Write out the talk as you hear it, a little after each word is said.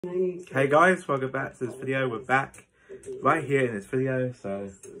Hey guys, welcome back to this video. We're back right here in this video. So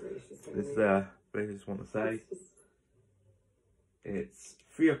this is I just want to say it's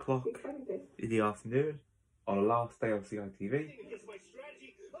 3 o'clock in the afternoon on the last day of CITV.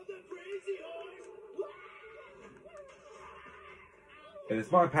 And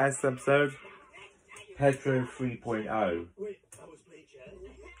it's my past episode, Pedro 3.0.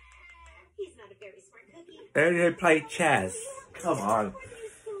 And they play chess. Come on.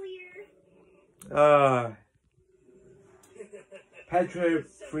 Pedro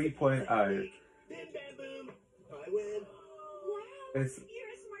 3.0. It's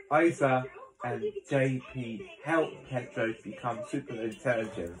Isa and JP help Pedro become super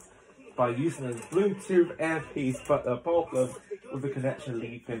intelligent by using his Bluetooth earpiece, but the problem with the connection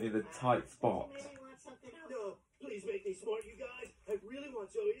leaves him in a tight spot. No, please make me smart, you guys. I really want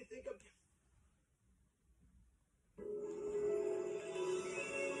Zoe to think I'm...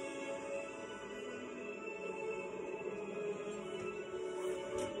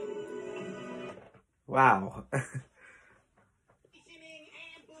 Wow. And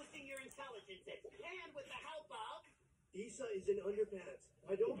boosting your intelligence, and with the help of... Isa is in underpants.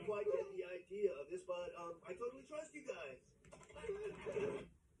 I don't quite get the idea of this, but I totally trust you guys.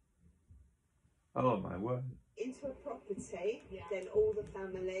 Oh my word. Into a property, then all the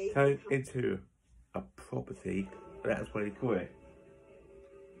family... Turn into a property, that's what they call it.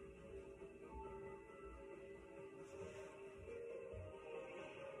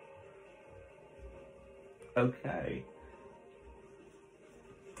 Okay.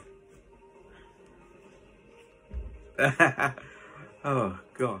 Oh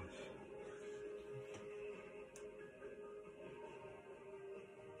gosh.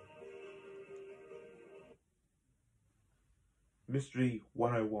 Mystery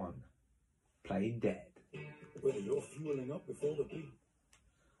 101. Playing dead. Whether you're fueling up before the beat.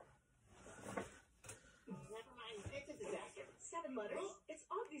 Never mind, it's a disaster. 7 letters. It's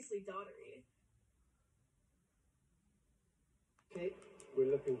obviously daughtery. Okay,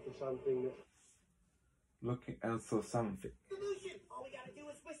 we're looking for something that... Looking out for something. Solution! All we gotta do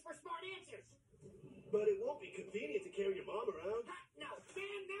is whisper smart answers. But it won't be convenient to carry your mom around. No,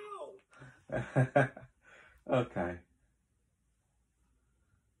 man, no! Okay.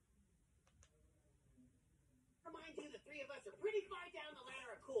 Remind you, the three of us are pretty far down the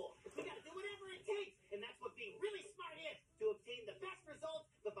ladder of cool. We gotta do whatever it takes, and that's what being really smart is, to obtain the best results,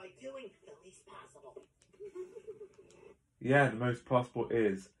 but by doing the least possible. Yeah, the most possible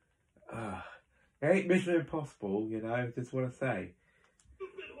is... it ain't Mission Impossible, you know, just want to say.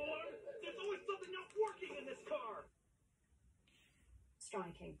 Stupid whore! There's always something not working in this car!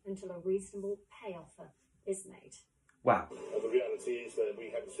 Striking until a reasonable pay offer is made. Wow. And the reality is that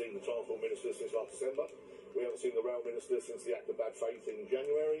we haven't seen the Transport Minister since last December. We haven't seen the Rail Minister since the Act of Bad Faith in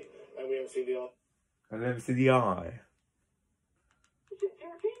January. And we haven't seen the... I never see the eye. You're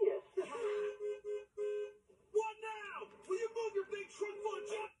a genius! What now? Will you move your big trunk full of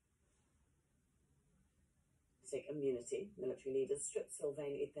junk? Immunity. Military leaders stripped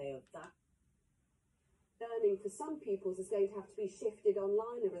Sylvain Ite of that. Learning for some pupils is going to have to be shifted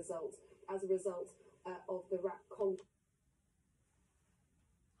online as a result of the RAP con.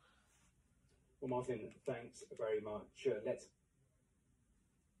 Well, Martin, thanks very much. Let's...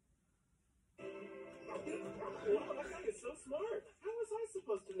 Wow, that guy is so smart. How was I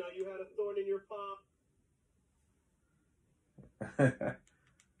supposed to know you had a thorn in your paw?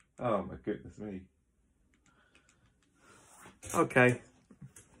 Oh my goodness me. Okay.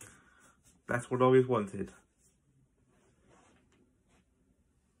 That's what I always wanted.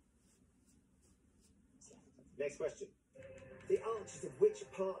 Next question. The arches of which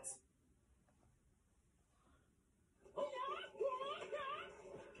parts...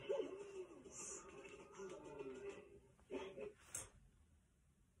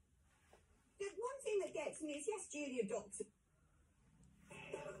 There's one thing that gets me is, yes, Junior Doctor.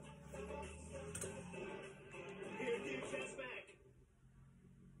 Here, dude, chest back.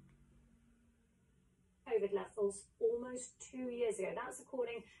 COVID levels almost 2 years ago. That's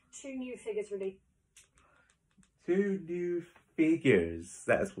according to new figures released. 2 new figures,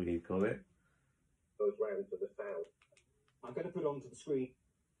 that's what you call it. Goes round to the south. I'm going to put onto the screen...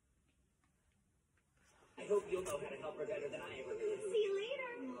 I hope you'll know how to help her better than I ever did. See you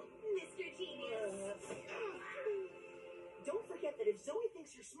later, Mr. Genius. Don't forget that if Zoe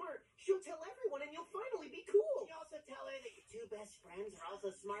thinks you're smart, she'll tell everyone and you'll finally be cool. You also tell her that your two best friends are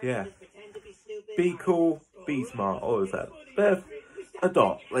also smart Yeah. and just pretend to be stupid. Be cool, be smart, all of that. Beth, a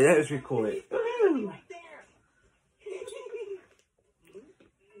dot, like that is what we call it. Right there.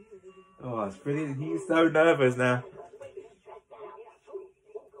 Oh, it's brilliant. He's so nervous now.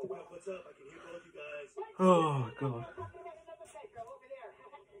 what's up? I can hear both you guys. Oh, God.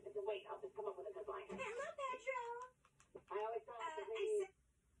 Wait, I'll just come up with a good line. Hello, Pedro. I always thought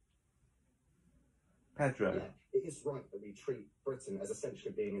Pedro. Yeah, it is right that we treat Britain as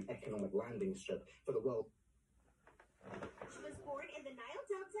essentially being an economic landing strip for the world. she was born in the Nile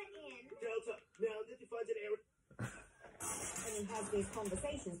Delta in... Delta, now that defines an area... And has these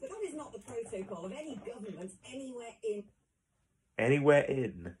conversations, but that is not the protocol of any government anywhere in. Anywhere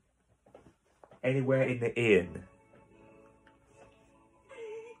in. Anywhere in the inn.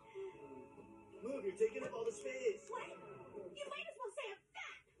 Move, you're taking up all the space. What? You might as well say I'm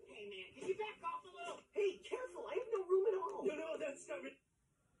fat. Hey, man, can you back off a little? Hey, careful. I have no room at all. No, that's not...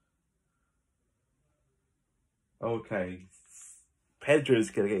 Okay. Pedro's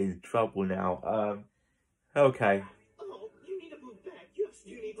gonna get in trouble now. Okay. Oh, you need to move back. You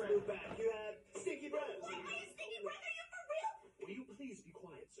need to move back. You have stinky breath. What? I have stinky breath? Are you for real? Will you please be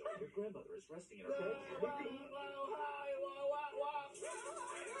quiet, sir? Your grandmother is resting in her bed.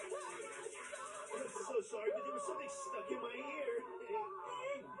 I'm so sorry, but there was something stuck in my ear.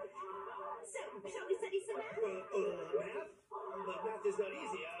 So, shall we study some math? Math? But math is not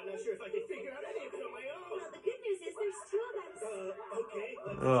easy. I'm not sure if I can figure out any of it on my own. Well, the good news is there's two of us. Okay.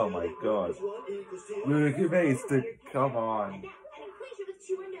 Oh my God. 1 equals 2. Look at me, come on. And now, an equation with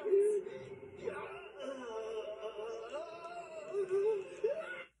two unknowns.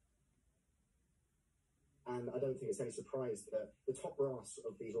 And I don't think it's any surprise that the top brass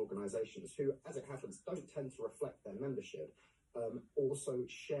of these organisations, who, as it happens, don't tend to reflect their membership, also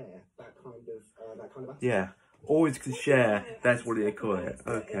share that kind of attitude. Yeah. Always can share. That's what they call it.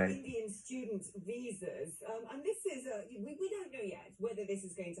 Okay. Indian student visas, and this is we don't know yet whether this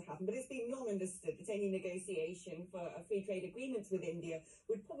is going to happen, but it's been long understood that any negotiation for a free trade agreement with India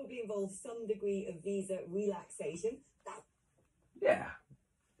would probably involve some degree of visa relaxation. Yeah.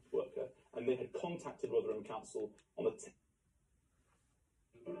 Worker, and they had contacted Rotherham Council on the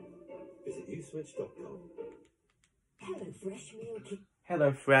Visit uswitch.com. HelloFresh meal kit.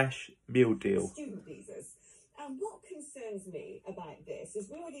 HelloFresh meal deal. Student visas. And what concerns me about this is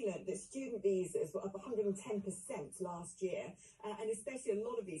we already learned that student visas were up 110% last year, and especially a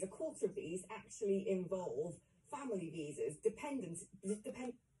lot of these, a quarter of these, actually involve family visas, dependent.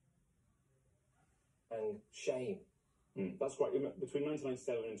 And shame. That's right. Between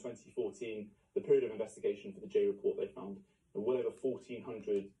 1997 and 2014, the period of investigation for the J report, they found well over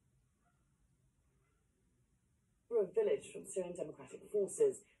 1,400. We're a village from Syrian Democratic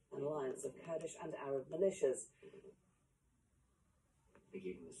Forces, an alliance of Kurdish and Arab militias. I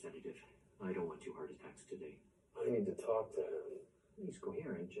gave him a sedative. I don't want 2 heart attacks today. I need to talk to him. He's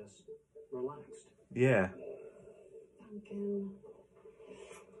coherent, just relaxed. Yeah. Duncan.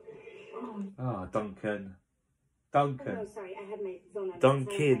 Oh, Duncan. Oh, sorry, I had my phone on.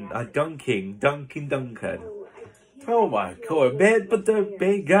 Duncan. Duncan. Oh, I can't Oh my feel God, man, but the here.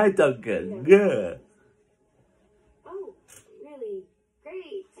 big guy Duncan. Yeah. Oh, really?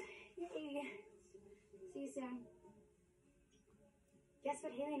 Great. Yay. See you soon. Guess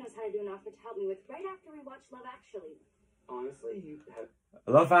what Haley knows how to do an offer to help me with right after we watch Love Actually. Honestly, you have...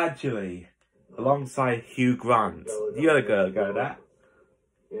 Love Actually. Alongside Hugh Grant. You gotta go that.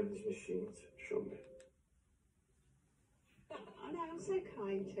 We have these machines. Show me. I know, I'm so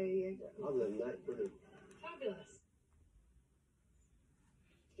kind to you. Other than that, brilliant. Fabulous.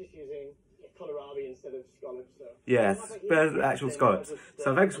 Just using kohlrabi instead of scallops, so... Yes, but actual scallops.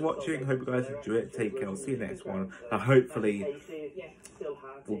 So thanks for watching. Hope you guys enjoy it. Take care. I'll see you next one. And hopefully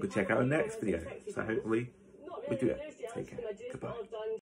we'll go check out the next video. So hopefully we do it. Take care. Goodbye.